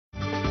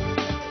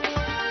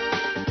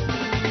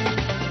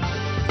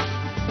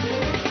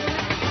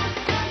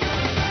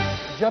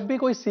जब भी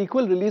कोई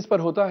सीक्वल रिलीज पर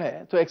होता है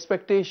तो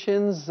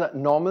एक्सपेक्टेशंस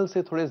नॉर्मल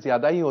से थोड़े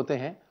ज्यादा ही होते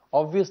हैं,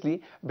 ऑब्वियसली,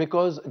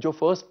 बिकॉज जो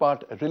फर्स्ट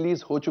पार्ट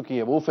रिलीज हो चुकी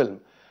है वो film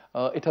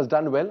it has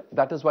done well.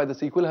 That is why the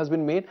sequel has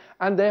been made,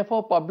 and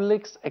therefore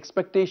public's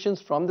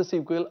expectations from the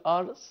sequel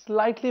are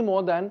slightly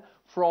more than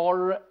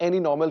for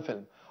any normal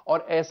film.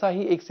 और ऐसा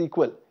ही एक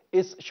sequel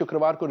इस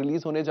शुक्रवार को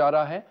रिलीज होने जा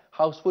रहा है,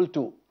 हाउसफुल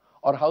 2।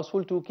 और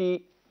हाउसफुल 2 की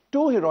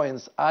 2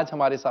 हीरोइंस आज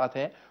हमारे साथ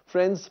हैं।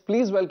 Friends,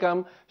 please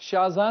welcome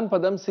Shahjan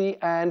Padamsee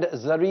and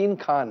Zareen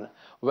Khan.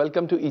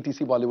 Welcome to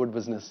ETC Bollywood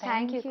business.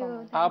 Thank you.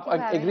 आप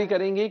एग्री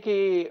करेंगे कि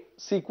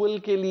सीक्वल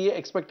के लिए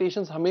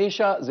एक्सपेक्टेशंस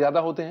हमेशा ज्यादा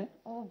होते हैं?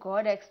 Oh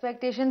God,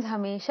 expectations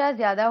हमेशा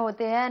ज्यादा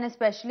होते हैं, and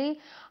especially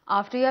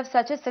after you have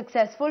such a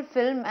successful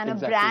film and a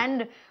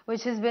brand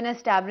which has been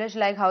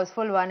established like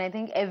Houseful 1, I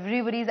think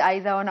everybody's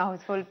eyes are on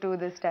Houseful 2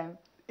 this time.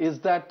 Is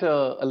that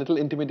a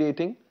little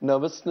intimidating?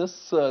 Nervousness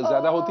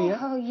ज्यादा होती है?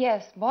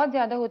 Yes, बहुत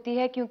ज्यादा होती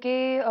है, क्योंकि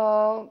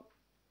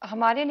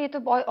हमारे लिए तो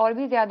और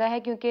भी ज्यादा है,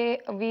 क्योंकि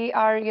we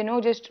are, you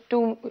know, just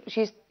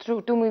she's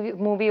two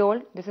movie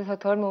old. This is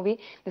her 3rd movie.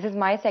 This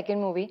is my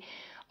 2nd movie.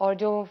 और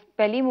जो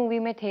पहली मूवी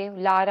में थे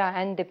Lara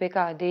and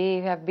Deepika,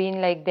 they have been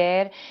like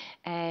there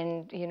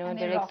and you know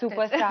they're like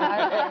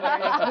superstars,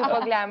 super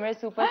glamorous,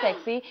 super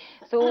sexy.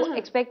 So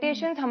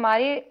expectations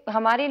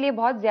हमारे लिए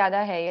बहुत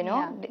ज्यादा है, you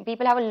know,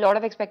 people have a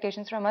lot of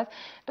expectations from us.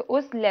 तो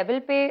उस लेवल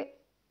पे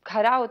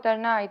खरा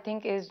उतरना I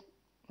think is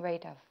very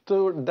tough.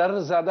 तो डर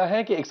ज्यादा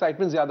है कि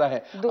एक्साइटमेंट ज्यादा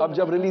है अब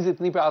जब रिलीज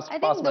इतनी पे आस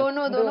पास में?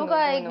 दोनों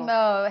का एक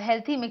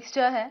हेल्थी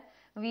मिक्सचर है।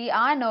 We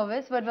are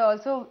nervous but we're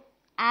also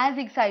as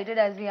excited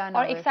as we are nervous.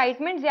 और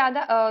एक्साइटमेंट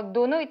ज्यादा,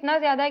 दोनों इतना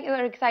ज्यादा है,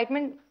 और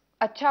एक्साइटमेंट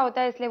अच्छा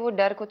होता है, इसलिए वो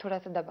डर को थोड़ा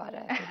सा दबा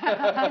रहा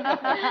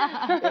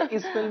है।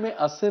 इस फिल्म में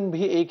असिन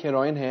भी एक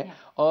हीरोइन है,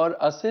 और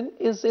असिन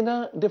is in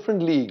a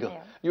different league,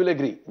 you will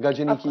agree.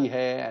 Ghazni की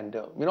है and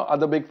you know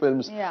other big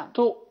films.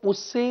 तो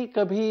उससे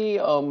कभी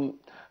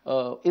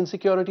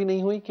इनसिक्योरिटी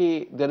नहीं हुई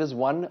कि there is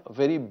one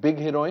very big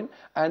heroine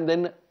and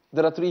then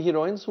there are 3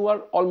 heroines who are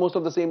almost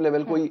of the same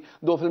level, कोई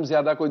 2 film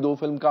ज्यादा, कोई 2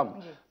 फिल्म कम,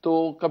 तो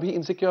कभी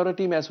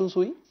इनसिक्योरिटी महसूस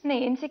हुई?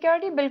 नहीं,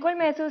 इनसिक्योरिटी बिल्कुल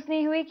महसूस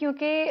नहीं हुई,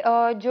 क्योंकि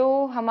जो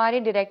हमारे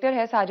डायरेक्टर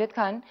है Sajid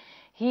Khan,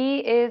 he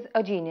is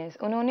a genius.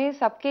 उन्होंने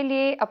सबके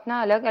लिए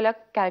अपना अलग अलग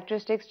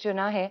कैरेक्टरिस्टिक्स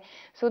चुना है,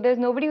 so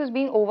there's nobody who's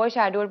being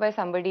overshadowed by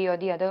somebody or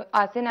the other.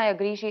 Asin, I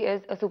agree, she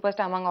is a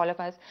superstar among all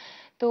of us.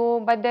 तो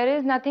but there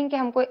is nothing कि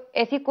हमको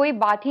ऐसी कोई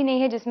बात ही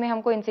नहीं है जिसमें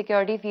हमको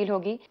insecurity feel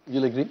होगी।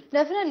 You'll agree?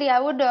 Definitely, I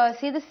would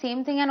say the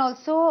same thing, and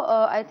also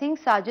I think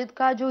Sajid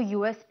का जो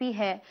USP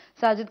है,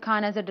 Sajid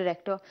Khan as a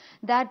director,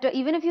 that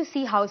even if you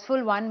see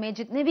Houseful 1 में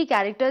जितने भी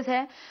characters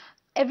हैं,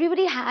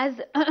 everybody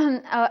has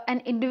an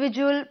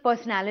individual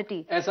personality.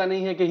 ऐसा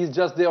नहीं है कि he's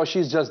just there or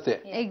she's just there.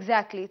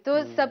 Exactly.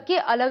 तो सबके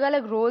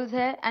अलग-अलग roles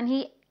हैं,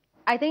 and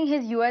I think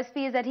his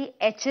USP is that he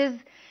etches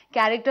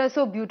characters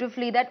so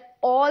beautifully that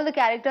all the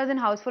characters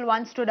in Houseful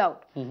 1 stood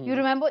out. You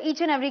remember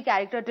each and every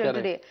character till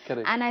today.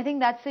 Correct. And I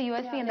think that's the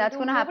USP, and that's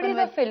going to happen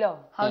with filler.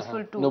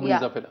 Houseful 2.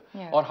 Nobody's a filler.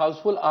 और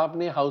Houseful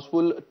आपने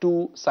Houseful 2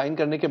 sign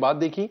करने के बाद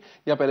देखी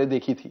या पहले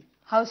देखी थी?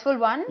 Houseful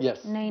 1?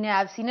 Yes. नहीं,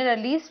 I've seen it at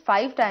least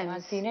 5 times.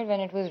 I've seen it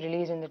when it was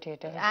released in the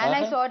theater. And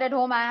I saw it at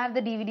home. I have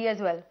the DVD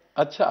as well.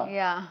 अच्छा।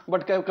 Yeah.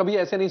 But कभी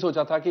ऐसे नहीं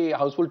सोचा था कि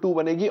Houseful 2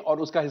 बनेगी और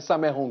उसका हिस्सा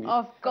मैं होंगी?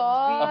 Of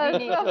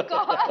course, of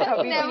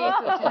course.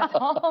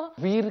 Never.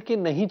 वीर के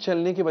नहीं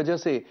चलने की वजह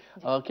से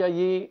क्या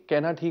ये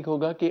कहना ठीक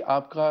होगा कि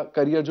आपका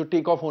करियर जो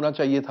टेक ऑफ होना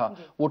चाहिए था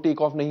वो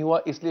टेक ऑफ नहीं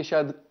हुआ, इसलिए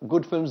शायद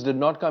good films did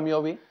not come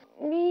your way?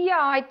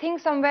 Yeah, I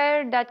think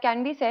somewhere that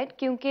can be said,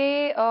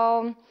 क्योंकि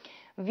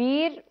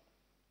वीर,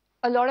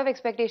 a lot of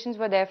expectations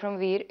were there from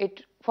Veer.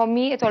 For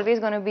me, it's always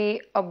going to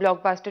be a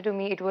blockbuster. To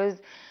me, it was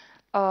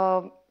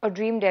a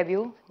dream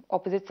debut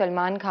opposite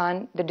Salman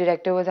Khan. The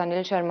director was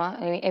Anil Sharma.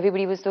 I mean,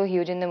 everybody was so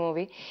huge in the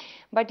movie.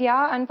 But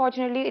yeah,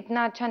 unfortunately,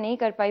 इतना अच्छा नहीं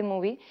कर पाई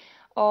movie.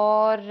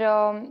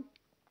 और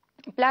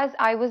plus,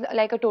 I was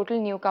like a total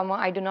newcomer.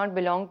 I do not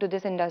belong to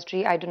this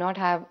industry. I do not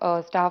have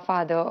a star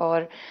father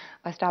or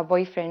a star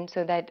boyfriend,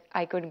 so that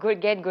I could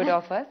get good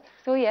offers.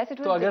 So yes, it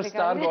was तो अगर difficult.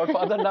 Star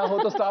godfather ना हो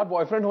तो star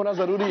boyfriend होना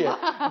जरूरी है।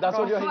 That's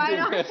what you're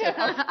hinting.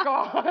 Of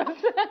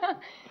course.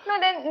 No,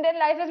 then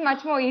life is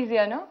much more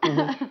easier, no?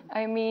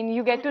 I mean,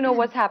 you get to know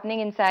what's happening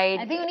inside.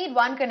 I think you need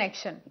one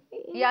connection.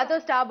 या तो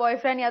star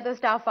boyfriend, या तो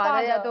star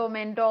father, या तो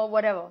mentor,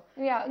 whatever.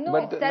 Yeah, no.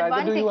 But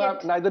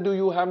neither do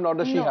you have, nor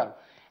does she have.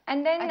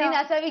 And then I think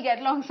that's why we get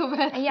along so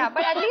well. Yeah,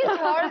 but at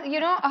least her, you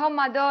know, her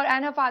mother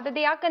and her father,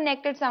 they are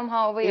connected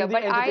somehow over here. In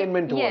the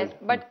entertainment world. Yes,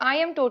 but I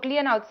am totally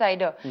an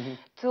outsider.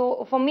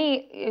 So for me,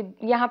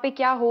 यहाँ पे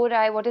क्या हो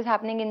रहा है, what is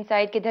happening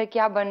inside, किधर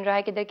क्या बन रहा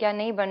है, किधर क्या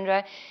नहीं बन रहा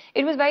है,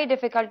 it was very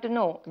difficult to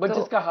know. But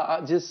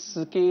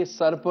जिसके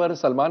सर पर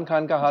सलमान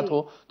खान का हाथ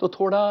हो, तो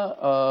थोड़ा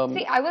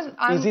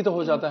easy तो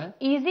हो जाता है?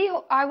 Easy,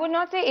 I would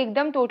not say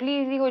एकदम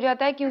totally easy हो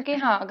जाता है, क्योंकि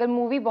हाँ, अगर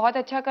movie बहुत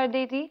अच्छा कर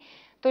देती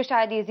तो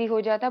शायद इजी हो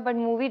जाता, but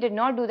movie did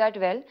not do that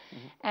well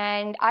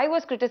and I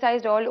was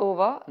criticised all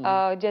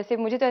over. जैसे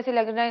मुझे तो ऐसे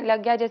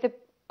लग गया जैसे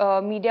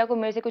मीडिया को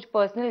मेरे से कुछ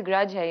पर्सनल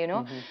ग्रज है, you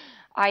know.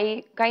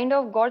 I kind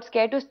of got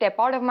scared to step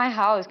out of my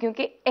house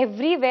because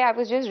everywhere I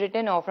was just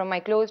written off, from my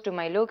clothes to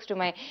my looks to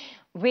my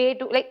way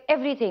to like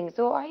everything.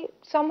 So I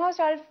somehow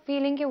started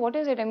feeling, what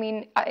is it? I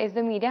mean, is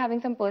the media having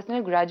some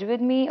personal grudge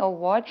with me or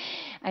what?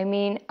 I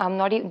mean,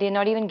 they're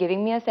not even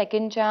giving me a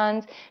second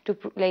chance to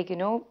like,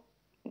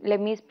 let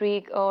me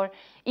speak. Or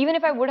even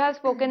if I would have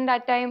spoken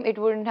that time, it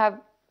wouldn't have,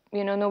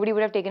 nobody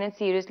would have taken it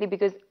seriously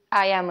because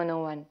I am a no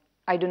one.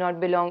 I do not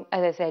belong,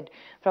 as I said,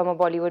 from a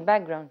Bollywood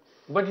background.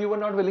 But you were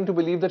not willing to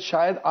believe that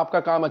शायद आपका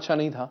काम अच्छा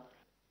नहीं था.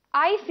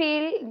 I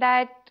feel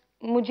that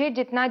मुझे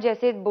जितना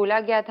जैसे बोला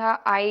गया था,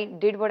 I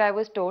did what I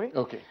was told.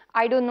 Okay.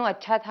 I don't know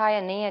अच्छा था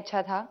या नहीं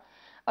अच्छा था.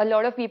 A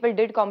lot of people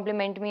did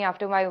compliment me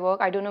after my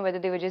work. I don't know whether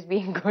they were just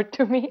being good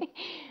to me,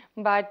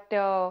 but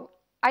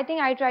I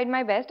think I tried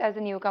my best as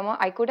a newcomer.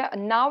 I could have,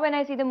 now when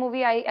I see the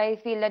movie, I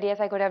feel that yes,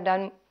 I could have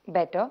done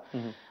better.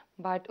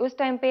 But उस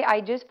time पे I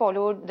just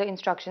followed the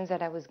instructions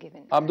that I was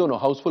given. आप दोनों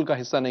हाउसफुल का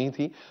हिस्सा नहीं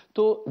थी,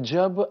 तो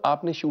जब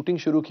आपने शूटिंग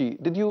शुरू की,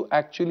 did you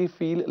actually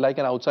feel like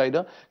an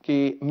outsider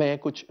कि मैं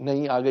कुछ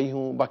नई आ गई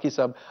हूँ, बाकी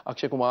सब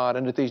Akshay Kumar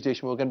and Ritesh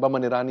Deshmukh and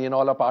Boman Irani and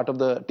all are part of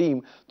the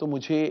team, तो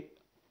मुझे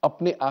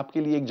अपने आप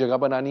के लिए एक जगह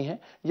बनानी है,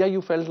 या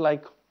you felt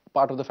like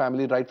part of the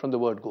family right from the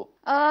word go?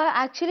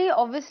 Actually,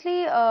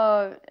 obviously,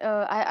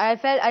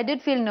 I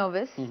did feel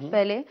nervous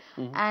पहले,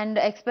 and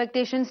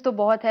expectations तो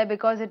बहुत है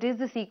because it is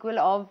the sequel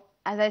of,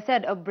 as I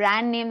said, a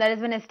brand name that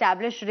has been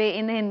established today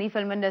in the Hindi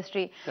film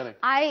industry. Correct.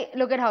 I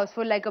look at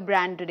Houseful like a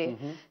brand today.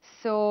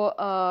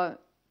 So,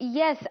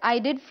 yes, I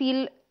did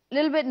feel a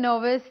little bit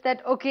nervous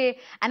that, okay,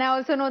 and I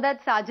also know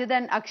that Sajid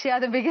and Akshay are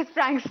the biggest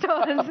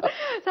pranksters.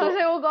 So I was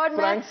like, oh God,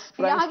 मैं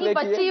यहाँ की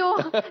बच्ची हूँ,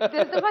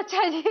 दिल तो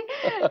बच्चा जी,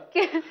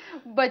 कि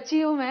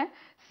बच्ची हूँ मैं.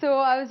 So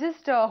I was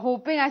just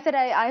hoping, I said,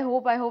 I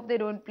hope they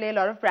don't play a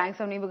lot of pranks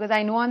on me because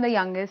I know I'm the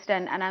youngest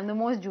and I'm the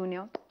most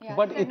junior. Yeah,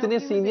 but इतने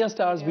senior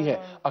stars भी हैं,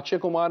 Akshay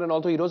Kumar and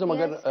all तो heroes हैं,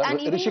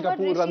 मगर ऋषि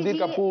कपूर,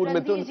 रणधीर कपूर,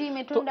 मिथुन,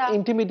 तो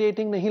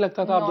intimidating नहीं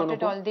लगता था आप दोनों को?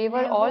 Not at all. They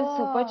were all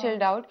super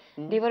chilled out.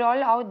 They were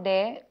all out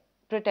there,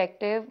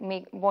 protective,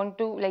 want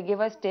to like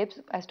give us tips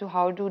as to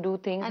how to do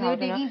things. And they were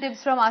taking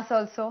tips from us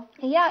also.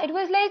 Yeah, it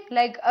was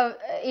like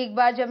एक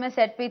बार जब मैं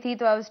set पे थी,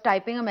 तो I was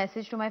typing a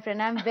message to my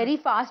friend. I'm very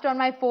fast on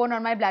my phone,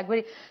 on my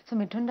BlackBerry. So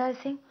Mithun was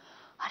saying,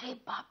 अरे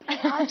बाप रे,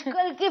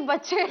 आजकल के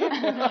बच्चे,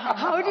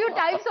 how do you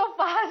type so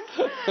fast?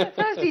 So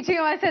I was teaching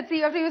him. I said, see,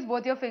 you have to use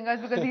both your fingers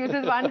because he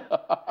uses one. So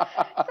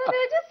they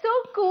were just so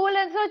cool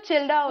and so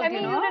chilled out. I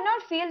mean, you did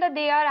not feel that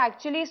they are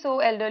actually so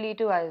elderly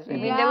to us. I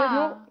mean, there was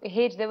no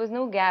age, there was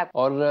no gap.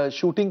 और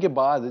shooting के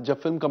बाद जब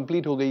film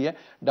complete हो गई है,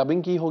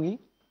 dubbing की होगी?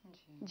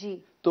 जी.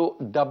 तो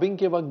डबिंग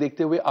के वक्त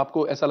देखते हुए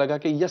आपको ऐसा लगा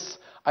कि yes,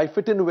 I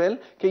fit in well,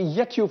 कि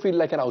yet you feel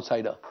like an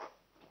outsider?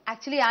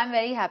 Actually, I'm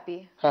very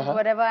happy.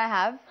 Whatever I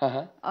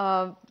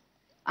have,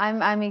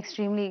 I'm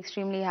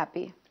extremely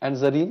happy. And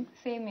Zarine?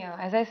 Same here.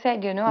 As I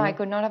said, I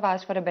could not have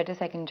asked for a better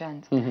second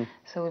chance.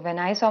 So when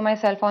I saw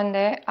myself on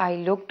there, I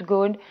looked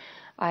good.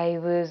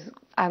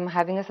 I'm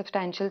having a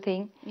substantial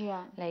thing.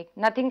 Yeah. Like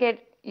nothing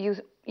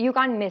you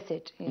can't miss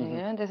it.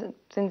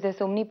 Since there's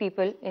so many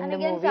people in the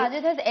movie,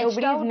 Sajid has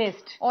edged out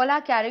missed all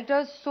our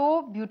characters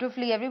so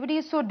beautifully. Everybody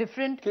is so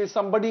different.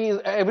 Okay,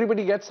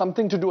 everybody gets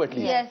something to do at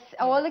least. Yes,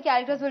 all the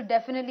characters will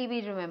definitely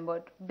be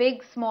remembered.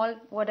 Big, small,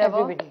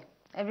 whatever.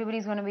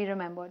 Everybody's going to be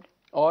remembered.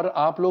 और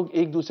आप लोग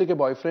एक दूसरे के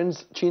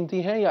boyfriends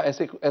छीनती हैं या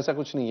ऐसा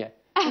कुछ नहीं है?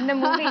 In the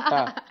movie?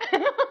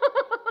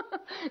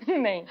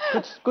 नहीं.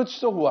 कुछ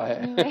तो हुआ है.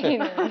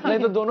 नहीं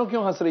तो दोनों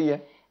क्यों हंस रही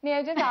है? नहीं,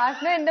 I just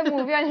asked in the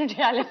movie on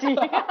reality.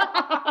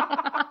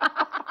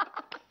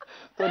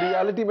 तो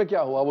रियलिटी में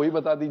क्या हुआ वही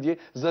बता दीजिए.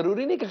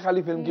 जरूरी नहीं कि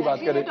खाली फिल्म की बात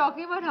करें.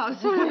 Talking about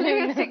Houseful,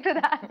 let's stick to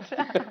that.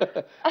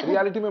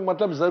 Reality में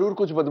मतलब जरूर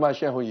कुछ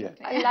बदमाशियां हुई है.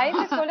 Life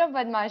is full of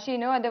badmashi,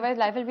 otherwise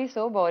life will be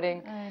so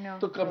boring. I know.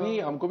 तो कभी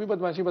हमको भी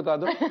बदमाशी बता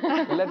दो.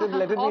 Let it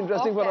be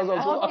interesting for us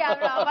also. Off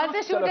camera, once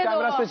the shoot is over.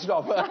 Camera switched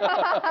off.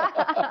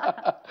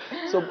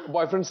 So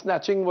boyfriend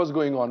snatching was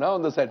going on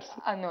on the sets.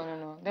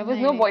 No. There was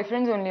no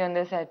boyfriends only on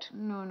the set.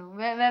 No.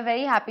 We're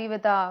very happy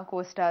with our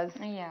co-stars.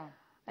 Yeah.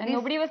 And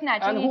nobody was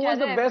snatching each other. And who was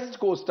the best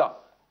co-star?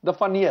 The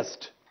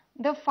funniest?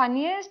 The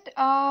funniest,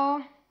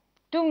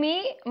 to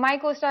me, my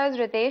co-star is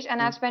Ritesh,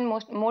 and I've spent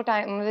more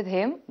time with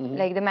him,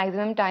 like the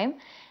maximum time.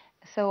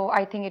 So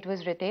I think it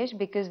was Ritesh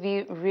because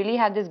we really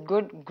had this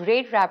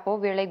great rapport.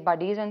 We're like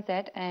buddies on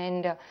set,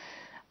 and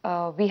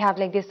we have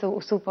like this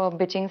super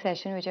bitching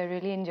session, which I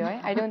really enjoy.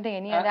 I don't think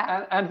any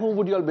other. And who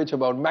would you all bitch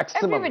about?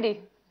 Maximum. Everybody.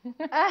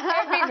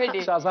 Everybody.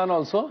 Shazahn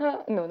also?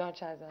 No, not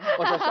Shazahn.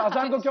 अच्छा,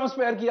 Shazahn को क्यों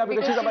spare किया?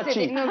 Because she's a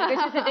बच्ची. No,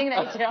 because she's sitting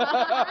right here.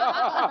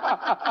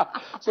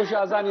 So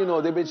Shazahn,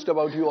 they bitched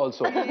about you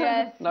also.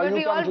 Yes, now but you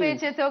we come all clean.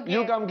 bitch, it's okay.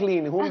 You come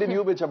clean. Whom did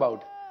you bitch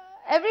about?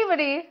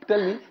 Everybody.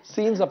 Tell me,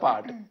 scenes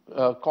apart,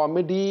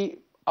 comedy,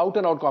 out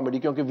and out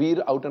comedy, क्योंकि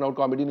वीर out and out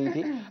comedy नहीं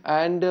थी,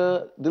 and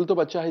दिल तो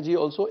बच्चा है जी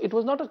also. It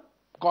was not a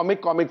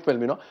comic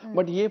film,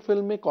 but ये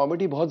film में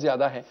comedy बहुत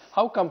ज़्यादा है.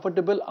 How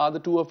comfortable are the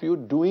two of you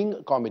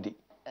doing comedy?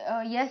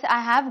 Yes,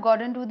 I have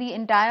got into the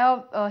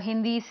entire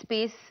Hindi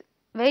space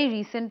very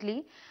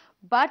recently,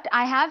 but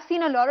I have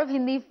seen a lot of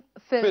Hindi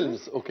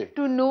films okay.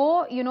 to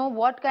know, you know,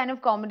 what kind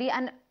of comedy.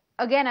 And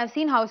again, I've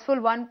seen Houseful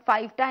 1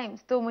 5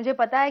 times, so मुझे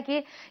पता है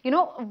कि, you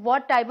know,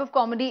 what type of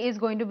comedy is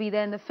going to be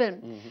there in the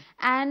film.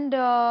 And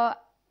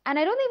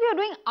I don't think we were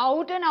doing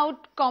out and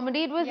out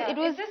comedy. It was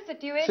it's a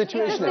situation.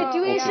 Situational. a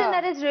situation Okay.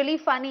 that is really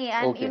funny,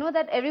 and Okay. you know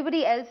that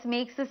everybody else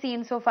makes the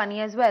scene so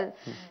funny as well.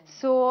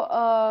 So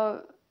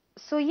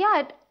so yeah,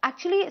 it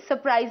actually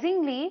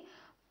surprisingly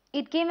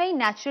it came very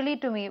naturally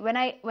to me. When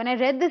I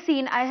read the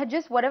scene, I had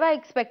just whatever I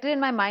expected in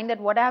my mind, that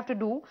what I have to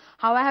do,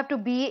 how I have to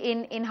be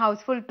in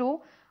Houseful 2,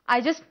 I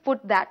just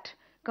put that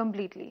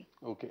completely.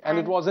 Okay. And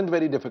it wasn't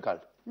very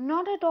difficult?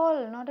 Not at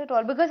all, not at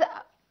all. Because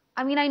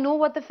I mean, I know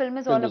what the film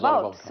is all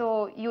about.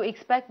 So you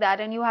expect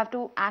that, and you have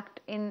to act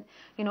in,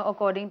 you know,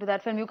 according to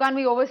that film. You can't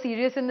be over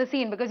serious in the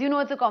scene because you know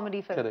it's a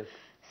comedy film. Correct.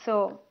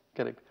 So.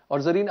 Correct.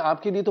 और ज़रीन,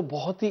 आपके लिए तो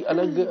बहुत ही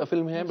अलग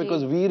film है,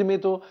 because वीर में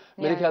तो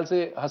मेरे ख्याल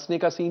से हंसने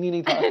का सीन ही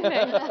नहीं था.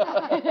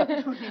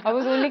 I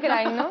was only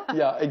crying, no?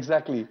 Yeah,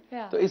 exactly.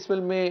 तो इस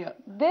फिल्म में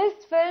This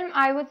film,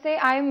 I would say,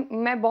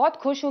 मैं बहुत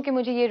खुश हूँ कि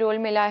मुझे ये रोल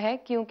मिला है,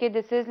 क्योंकि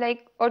this is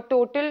like a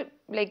total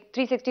like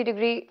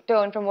 360-degree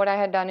turn from what I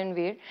had done in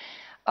Veer.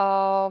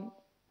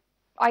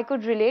 I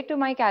could relate to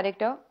my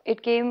character.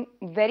 It came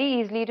very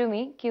easily to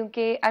me,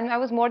 and I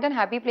was more than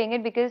happy playing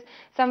it, because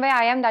somewhere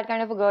I am that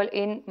kind of a girl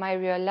in my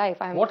real life.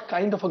 What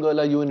kind of a girl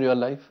are you in real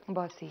life?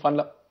 Bossy.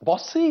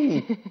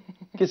 Bossy?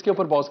 किसके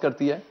ऊपर boss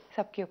करती है?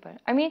 सबके ऊपर.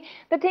 I mean,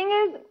 the thing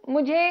is,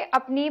 मुझे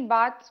अपनी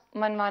बात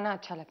मनवाना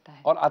अच्छा लगता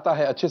है. और आता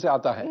है, अच्छे से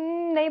आता है?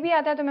 नहीं भी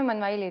आता है तो मैं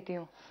मनवा ही लेती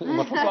हूँ.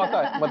 मतलब तो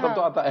आता है, मतलब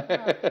तो आता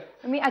है.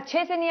 मैं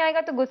अच्छे से नहीं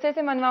आएगा तो गुस्से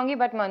से मनवाऊंगी,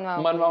 बट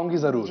मनवाऊंगी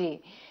जरूर. जी.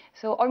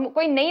 So, और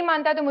कोई नहीं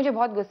मानता तो मुझे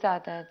बहुत गुस्सा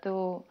आता है.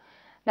 तो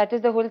that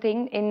is the whole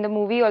thing. In the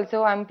movie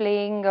also, I'm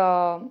playing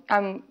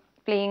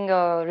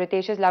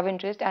Ritesh's love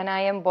interest, and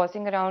I am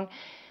bossing around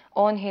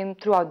on him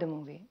throughout the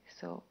movie.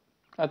 So.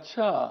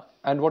 अच्छा.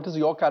 And what is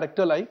your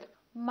character like?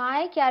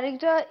 My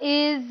character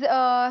is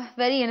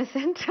very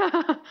innocent,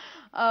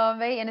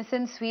 very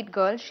innocent, sweet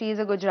girl. She is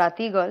a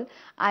Gujarati girl.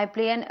 I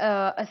play an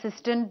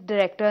assistant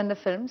director in the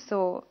film,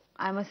 so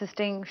I'm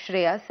assisting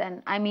Shreyas,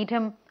 and I meet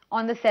him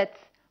on the sets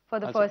for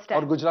the first time.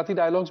 और Gujarati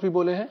dialogues भी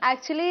बोले हैं?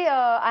 Actually,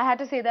 I had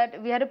to say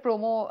that we had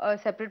a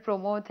separate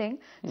promo thing,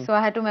 so I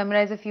had to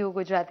memorize a few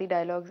Gujarati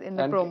dialogues in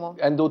the promo.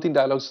 And 2-3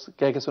 dialogs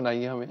कह के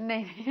सुनाइए हमें.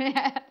 नहीं,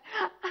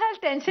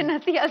 tension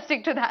nothing. I'll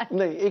stick to that.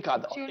 नहीं, एक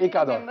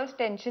आधा. Remembers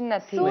tension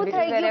nothing. So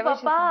thank you,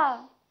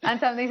 Papa. And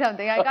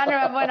something. I can't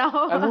remember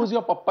now. And who's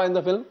your Papa in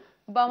the film?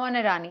 Baman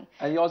Irani.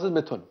 And yours is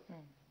Mithun.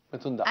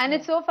 Mithunda. And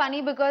it's so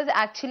funny because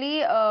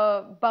actually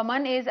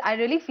Baman is, I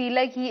really feel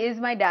like he is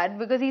my dad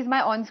because he's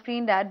my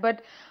on-screen dad,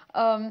 but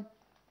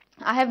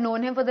I have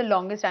known him for the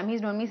longest time.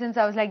 He's known me since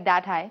I was like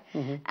that high.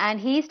 And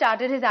he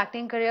started his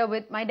acting career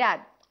with my dad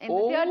in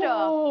the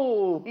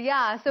theatre.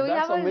 Yeah, so we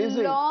have a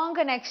long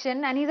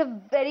connection, and he's a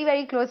very,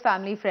 very close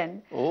family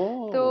friend.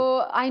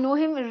 So I know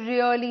him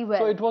really well.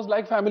 So it was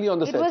like family on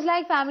the set? It was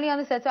like family on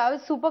the set. So I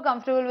was super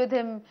comfortable with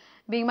him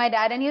being my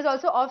dad, and he's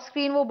also off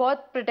screen wo bahut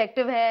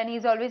protective hai, and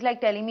he's always like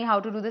telling me how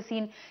to do the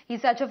scene.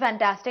 He's such a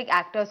fantastic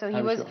actor, so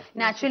he was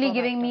naturally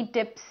giving me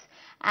tips,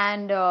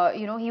 and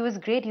you know, he was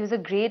great. He was a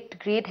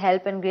great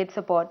help and great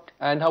support.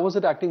 And how was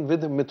it acting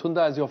with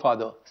Mithunda as your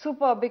father?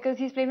 Super, because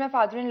he's played my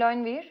father-in-law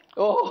in Veer.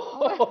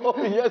 Oh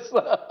yes.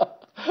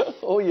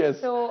 Oh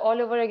yes. So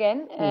all over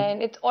again,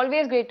 and it's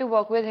always great to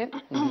work with him.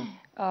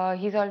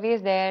 He's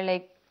always there,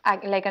 like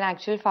an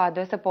actual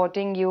father,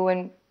 supporting you,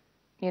 and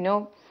you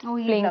know,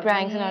 playing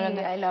pranks and all of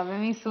that. I love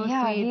him. He's so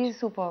yeah, sweet. he's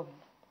superb.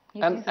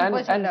 And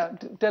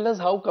tell us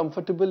how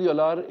comfortable you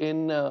all are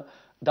in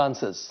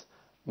dances.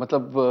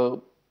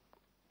 Matlab,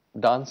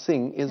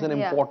 dancing is an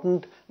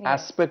important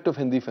aspect of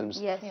Hindi films.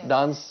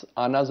 Dance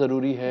आना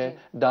ज़रूरी है,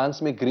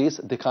 dance में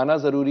grace दिखाना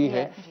ज़रूरी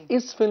है.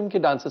 इस film के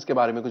dances के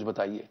बारे में कुछ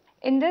बताइए.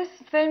 In this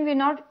film, we're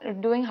not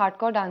doing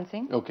hardcore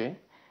dancing. Okay.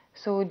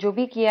 So जो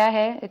भी किया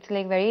है, it's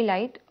like very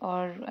light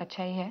और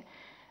अच्छा ही है.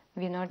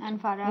 We're not. And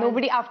Farah.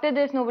 Nobody after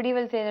this, nobody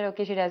will say that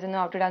okay, she doesn't know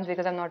how to dance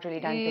because I'm not really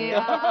dancing.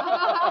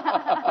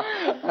 Yeah.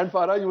 And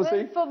Farah, you were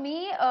saying? For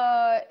me,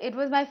 it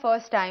was my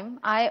first time.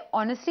 I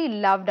honestly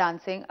love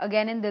dancing.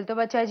 Again, in Dil To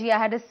Bacha Ji, I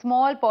had a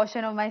small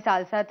portion of my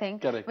salsa thing,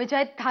 which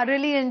I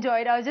thoroughly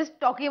enjoyed. I was just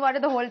talking about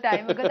it the whole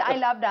time because I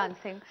love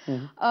dancing.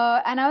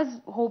 And I was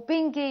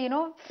hoping कि, you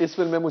know, इस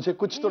film में मुझे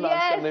कुछ तो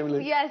dance करने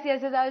मिले. Yes.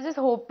 I was just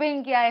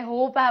hoping कि I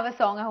hope I have a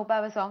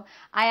song.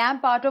 I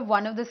am part of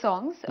one of the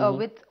songs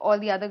with all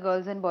the other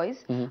girls and boys.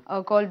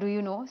 Called Do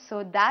You Know?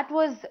 So that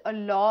was a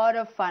lot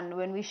of fun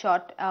when we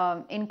shot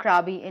in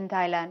Krabi in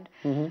Thailand.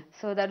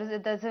 So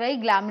that's very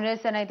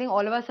glamorous, and I think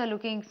all of us are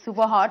looking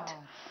super hot,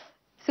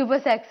 super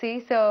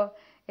sexy. So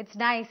it's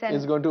nice. And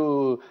it's going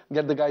to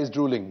get the guys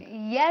drooling.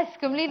 Yes,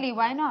 completely.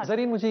 Why not?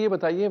 Zarine, मुझे ये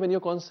बताइए, when you're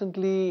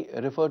constantly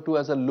referred to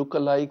as a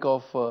look-alike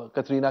of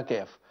Katrina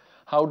Kaif,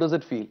 how does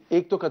it feel?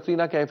 एक तो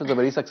Katrina Kaif is a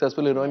very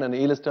successful heroine and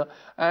A-lister,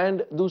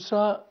 and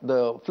दूसरा,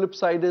 the flip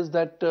side is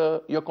that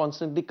you're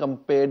constantly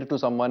compared to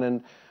someone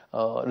and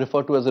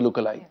referred to as a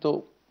look-alike.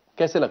 तो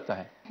कैसे लगता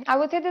है? I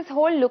would say this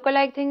whole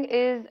look-alike thing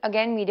is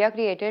again media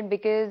created,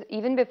 because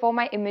even before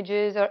my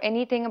images or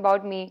anything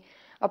about me,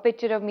 a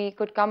picture of me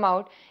could come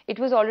out, it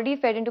was already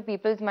fed into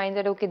people's minds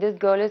that okay, this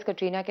girl is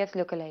Katrina Kaif's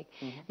look-alike.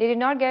 They did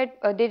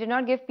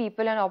not give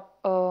people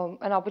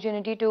an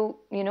opportunity to,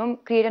 you know,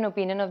 create an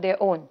opinion of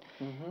their own.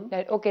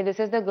 That okay,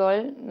 this is the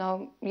girl,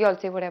 now you all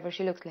say whatever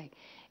she looks like.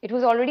 It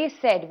was already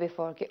said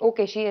before,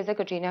 okay, she is a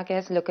Katrina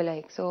Kaif's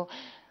look-alike. So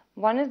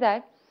one is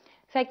that.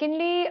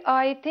 Secondly,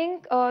 I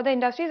think the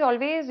industry is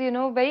always, you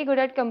know, very good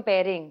at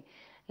comparing.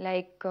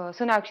 Like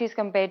Sonakshi is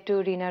compared to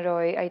Reena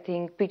Roy. I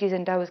think Preeti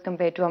Zinta was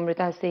compared to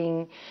Amrita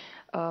Singh,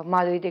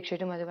 Madhuri Dixit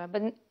to Madhura.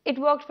 But it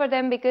worked for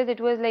them because it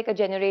was like a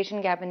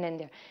generation gap in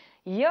India.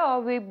 Here,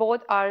 we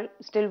both are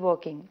still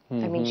working.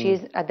 I mean,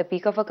 she's at the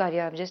peak of her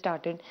career. I've just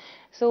started.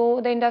 So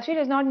the industry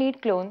does not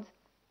need clones.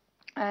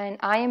 And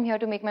I am here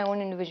to make my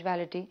own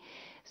individuality.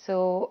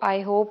 So I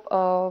hope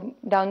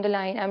down the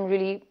line, I'm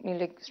really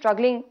like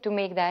struggling to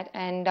make that,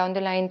 and down the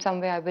line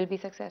somewhere I will be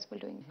successful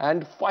doing it.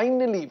 And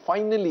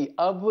finally,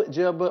 अब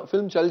जब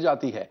film चल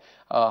जाती है,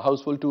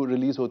 Houseful 2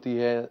 release होती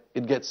है,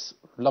 it gets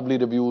lovely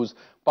reviews,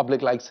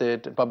 public likes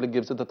it, public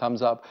gives it the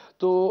thumbs up.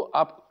 तो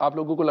आप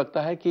लोगों को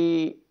लगता है कि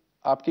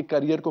आपकी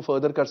करियर को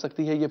फर्दर कर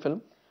सकती है ये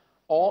film?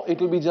 Or it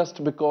will be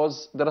just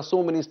because there are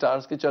so many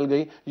stars कि चल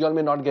गई, you all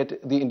may not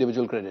get the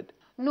individual credit.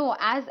 No,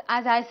 as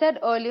I said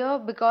earlier,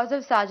 because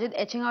of Sajid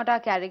etching out our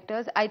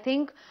characters, I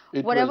think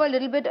whatever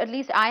little bit at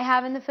least I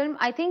have in the film,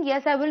 I think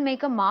yes, I will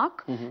make a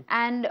mark.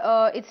 And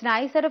it's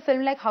nice that a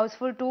film like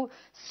Houseful 2,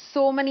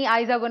 so many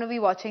eyes are going to be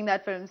watching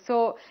that film.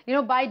 So, you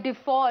know, by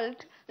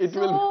default, you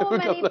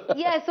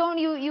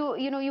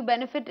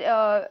benefit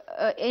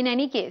in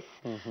any case.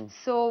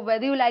 So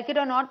whether you like it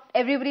or not,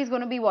 everybody is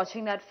going to be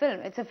watching that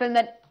film. It's a film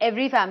that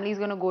every family is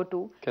going to go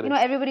to. Correct. You know,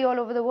 everybody all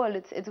over the world.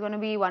 It's going to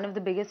be one of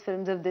the biggest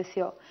films of this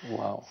year.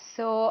 Wow.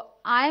 So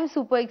I am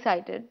super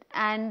excited,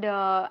 and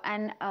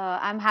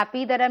I'm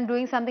happy that I'm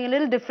doing something a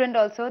little different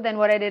also than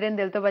what I did in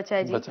Dil To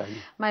Bachai Ji.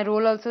 My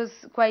role also is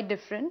quite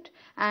different,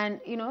 and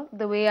you know,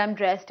 the way I'm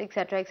dressed,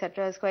 etc.,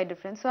 is quite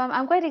different. So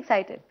I'm quite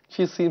excited.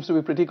 She seems to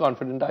be pretty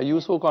confident. Are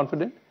you so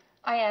confident?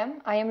 I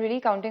am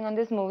really counting on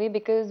this movie,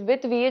 because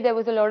with Veer there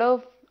was a lot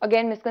of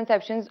again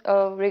misconceptions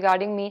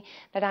regarding me,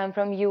 that I'm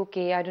from UK,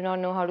 I do not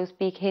know how to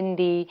speak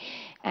Hindi,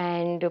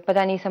 and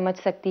pata nahi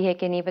samajh sakti hai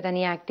ki nahi, pata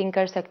nahi acting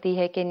kar sakti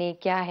hai ki nahi,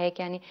 kya hai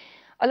kya nahi.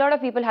 A lot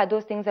of people had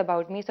those things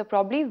about me, so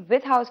probably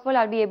with Houseful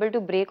I'll be able to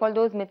break all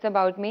those myths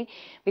about me,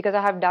 because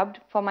I have dubbed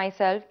for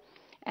myself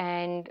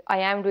and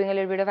I am doing a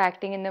little bit of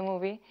acting in the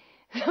movie.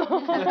 a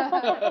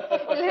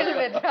little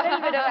bit of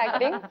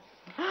acting.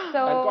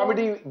 So and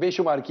comedy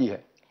बेशुमार की है,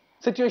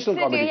 situational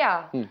comedy.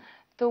 Yeah.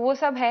 तो वो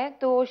सब है,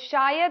 तो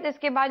शायद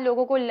इसके बाद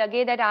लोगों को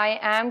लगे that I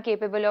am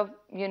capable of,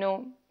 you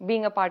know,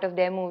 being a part of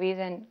their movies,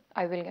 and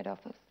I will get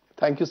offers.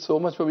 Thank you so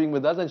much for being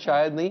with us, and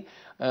शायद नहीं,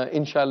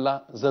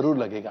 इंशाल्लाह जरूर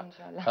लगेगा.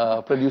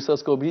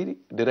 Producers को भी,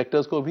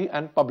 directors को भी,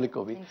 and public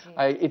को भी.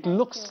 It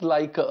looks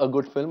like a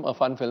good film, a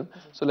fun film.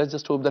 So let's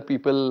just hope that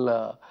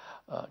people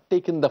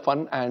take in the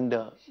fun and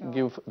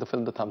give the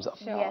film the thumbs up.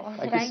 Yes.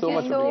 Thank you so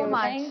much.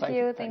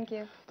 Thank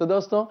you. तो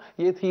दोस्तों,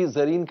 ये थी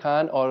ज़रीन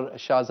खान और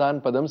शाहजान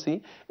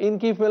पदमसी.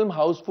 इनकी film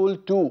Housefull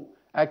 2,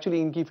 actually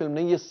इनकी film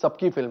नहीं, ये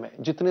सबकी फिल्म है.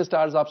 जितने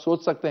स्टार्स आप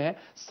सोच सकते हैं,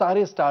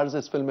 सारे स्टार्स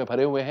इस फिल्म में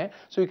भरे हुए हैं.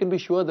 So you can be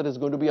sure that it's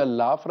going to be a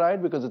laugh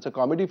ride, because it's a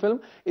comedy film.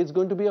 It's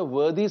going to be a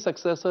वर्दी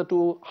सक्सेसर टू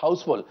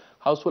हाउसफुल.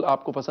 हाउसफुल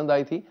आपको पसंद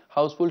आई थी,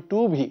 हाउसफुल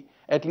 2 भी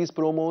एटलीस्ट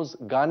प्रोमोज,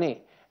 गाने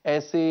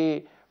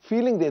ऐसे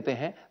फीलिंग देते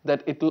हैं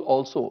that it will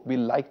also be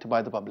liked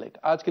by the public.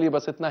 आज के लिए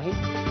बस इतना ही.